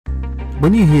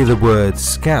When you hear the word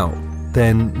scout,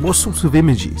 then what sorts of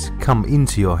images come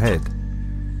into your head?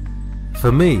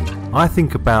 For me, I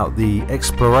think about the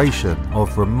exploration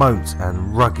of remote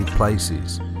and rugged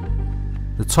places,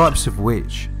 the types of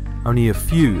which only a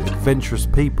few adventurous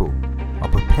people are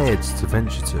prepared to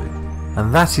venture to.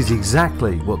 And that is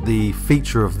exactly what the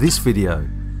feature of this video,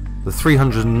 the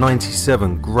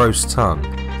 397 gross ton,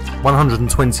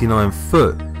 129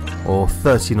 foot or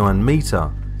 39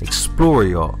 metre Explorer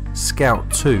yacht Scout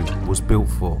 2 was built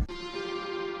for.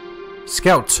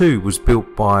 Scout 2 was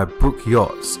built by Brook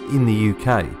Yachts in the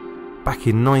UK back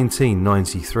in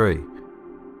 1993.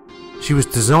 She was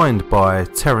designed by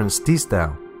Terence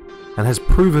Disdale and has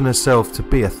proven herself to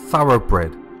be a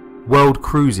thoroughbred, world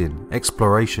cruising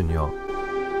exploration yacht.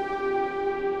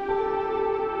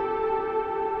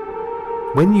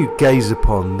 When you gaze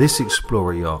upon this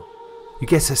Explorer yacht, you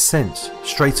get a sense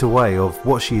straight away of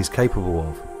what she is capable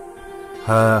of.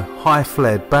 Her high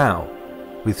flared bow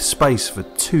with space for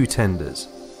 2 tenders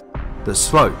that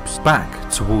slopes back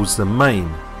towards the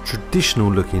main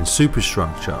traditional looking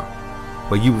superstructure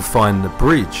where you will find the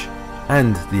bridge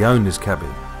and the owner's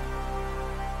cabin.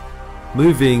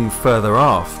 Moving further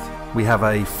aft, we have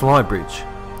a flybridge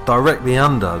directly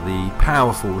under the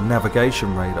powerful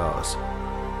navigation radars.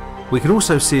 We can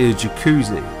also see a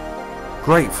jacuzzi,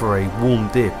 great for a warm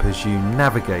dip as you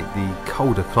navigate the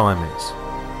colder climates.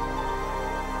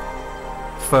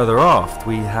 Further aft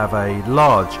we have a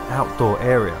large outdoor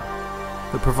area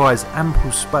that provides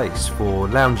ample space for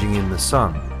lounging in the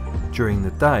sun during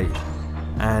the day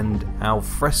and al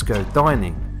fresco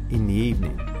dining in the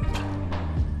evening.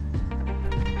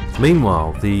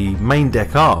 Meanwhile, the main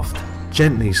deck aft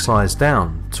gently slides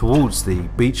down towards the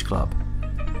beach club.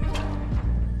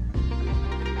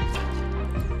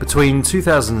 Between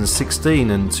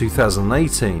 2016 and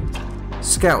 2018,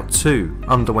 Scout 2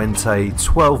 underwent a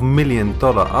 $12 million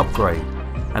upgrade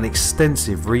and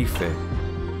extensive refit.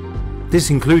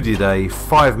 This included a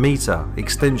 5 metre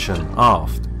extension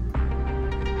aft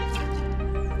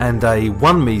and a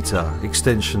 1 metre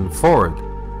extension forward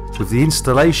with the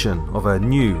installation of a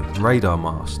new radar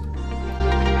mast.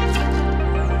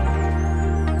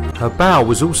 Her bow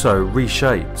was also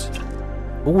reshaped.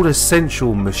 All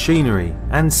essential machinery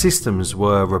and systems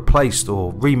were replaced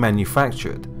or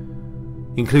remanufactured,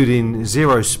 including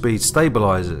zero-speed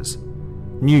stabilizers,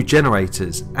 new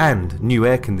generators and new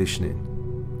air conditioning.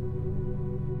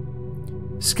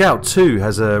 Scout 2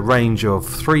 has a range of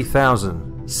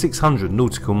 3,600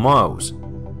 nautical miles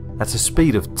at a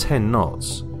speed of 10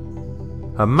 knots.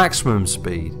 Her maximum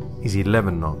speed is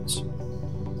 11 knots.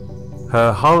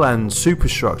 Her hull and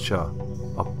superstructure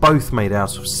are both made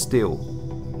out of steel,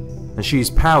 and she is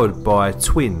powered by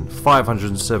twin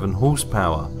 507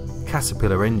 horsepower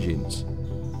Caterpillar engines.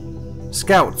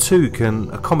 Scout 2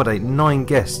 can accommodate 9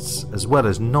 guests as well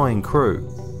as 9 crew,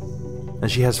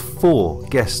 and she has 4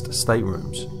 guest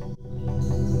staterooms.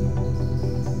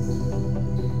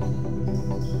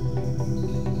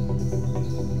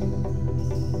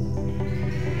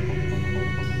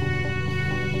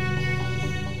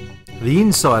 The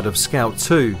inside of Scout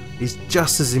 2 is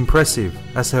just as impressive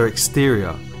as her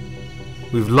exterior,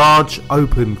 with large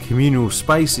open communal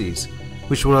spaces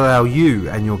which will allow you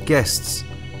and your guests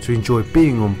to enjoy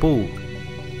being on board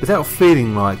without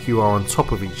feeling like you are on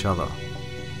top of each other.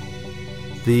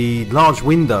 The large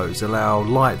windows allow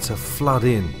light to flood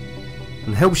in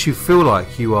and helps you feel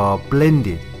like you are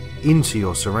blended into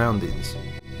your surroundings.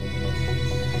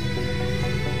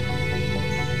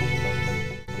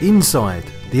 Inside,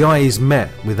 the eye is met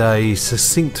with a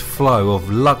succinct flow of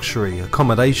luxury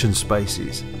accommodation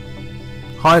spaces,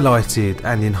 highlighted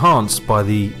and enhanced by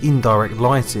the indirect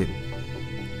lighting,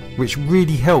 which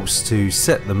really helps to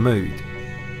set the mood.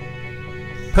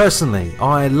 Personally,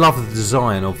 I love the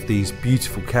design of these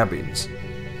beautiful cabins.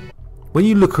 When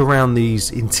you look around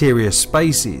these interior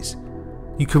spaces,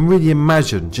 you can really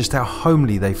imagine just how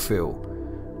homely they feel,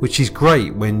 which is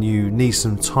great when you need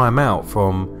some time out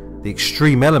from the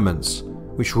extreme elements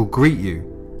which will greet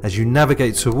you as you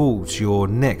navigate towards your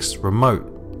next remote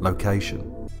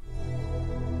location.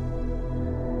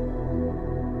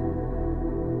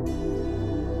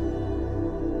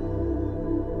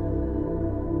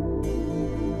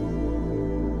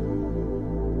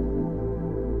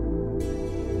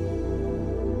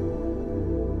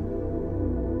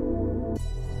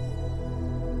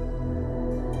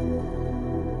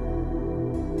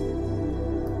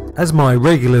 As my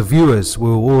regular viewers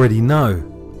will already know,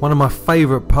 one of my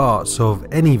favourite parts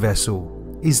of any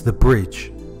vessel is the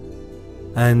bridge.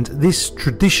 And this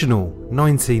traditional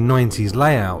 1990s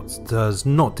layout does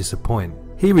not disappoint.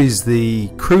 Here is the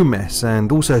crew mess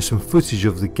and also some footage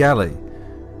of the galley,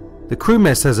 The crew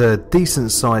mess has a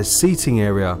decent sized seating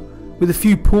area with a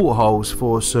few portholes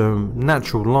for some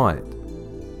natural light,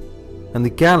 and the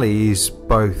galley is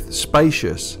both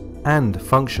spacious and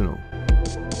functional.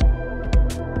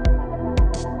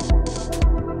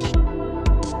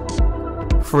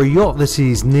 For a yacht that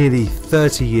is nearly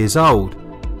 30 years old,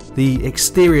 the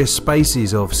exterior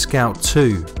spaces of Scout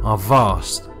 2 are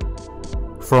vast.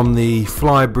 From the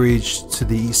flybridge to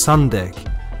the sun deck,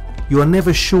 you are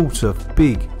never short of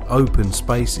big open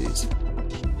spaces.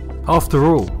 After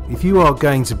all, if you are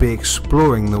going to be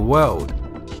exploring the world,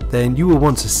 then you will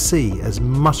want to see as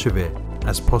much of it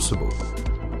as possible.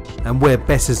 And where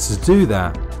better to do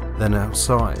that than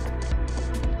outside?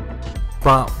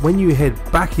 But when you head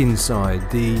back inside,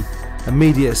 the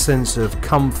immediate sense of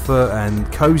comfort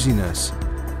and coziness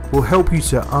will help you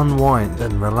to unwind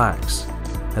and relax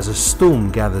as a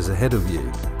storm gathers ahead of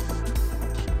you.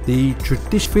 The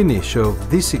traditional finish of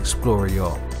this Explorer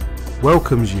yacht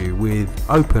welcomes you with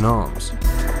open arms.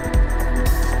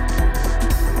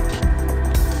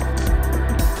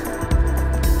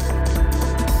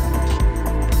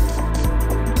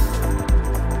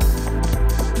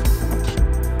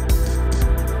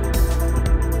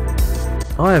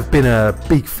 I have been a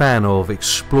big fan of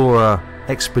Explorer,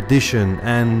 Expedition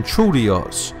and trawler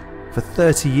yachts for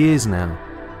 30 years now,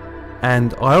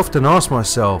 and I often ask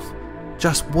myself,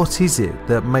 just what is it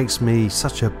that makes me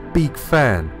such a big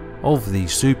fan of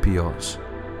these super yachts?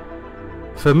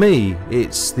 For me,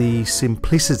 it's the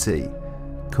simplicity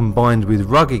combined with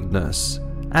ruggedness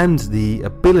and the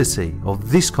ability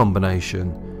of this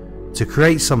combination to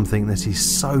create something that is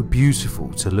so beautiful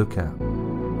to look at.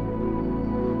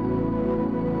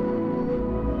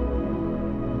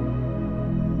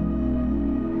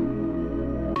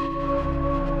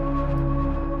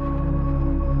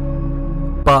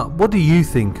 But what do you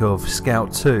think of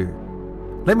Scout 2?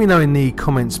 Let me know in the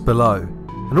comments below,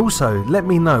 and also let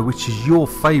me know which is your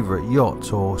favourite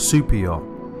yacht or super yacht.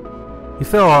 If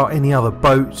there are any other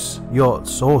boats,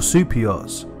 yachts or super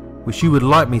yachts which you would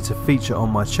like me to feature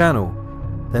on my channel,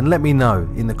 then let me know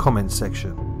in the comments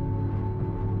section.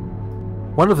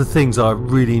 One of the things I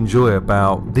really enjoy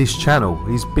about this channel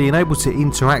is being able to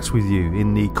interact with you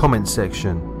in the comments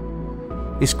section.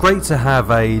 It's great to have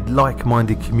a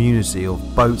like-minded community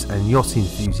of boat and yacht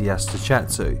enthusiasts to chat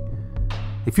to.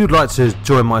 If you'd like to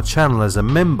join my channel as a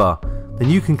member, then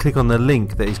you can click on the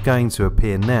link that is going to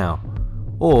appear now,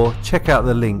 or check out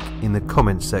the link in the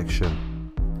comments section.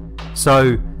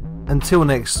 So, until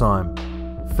next time,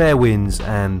 fair winds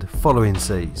and following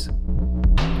seas.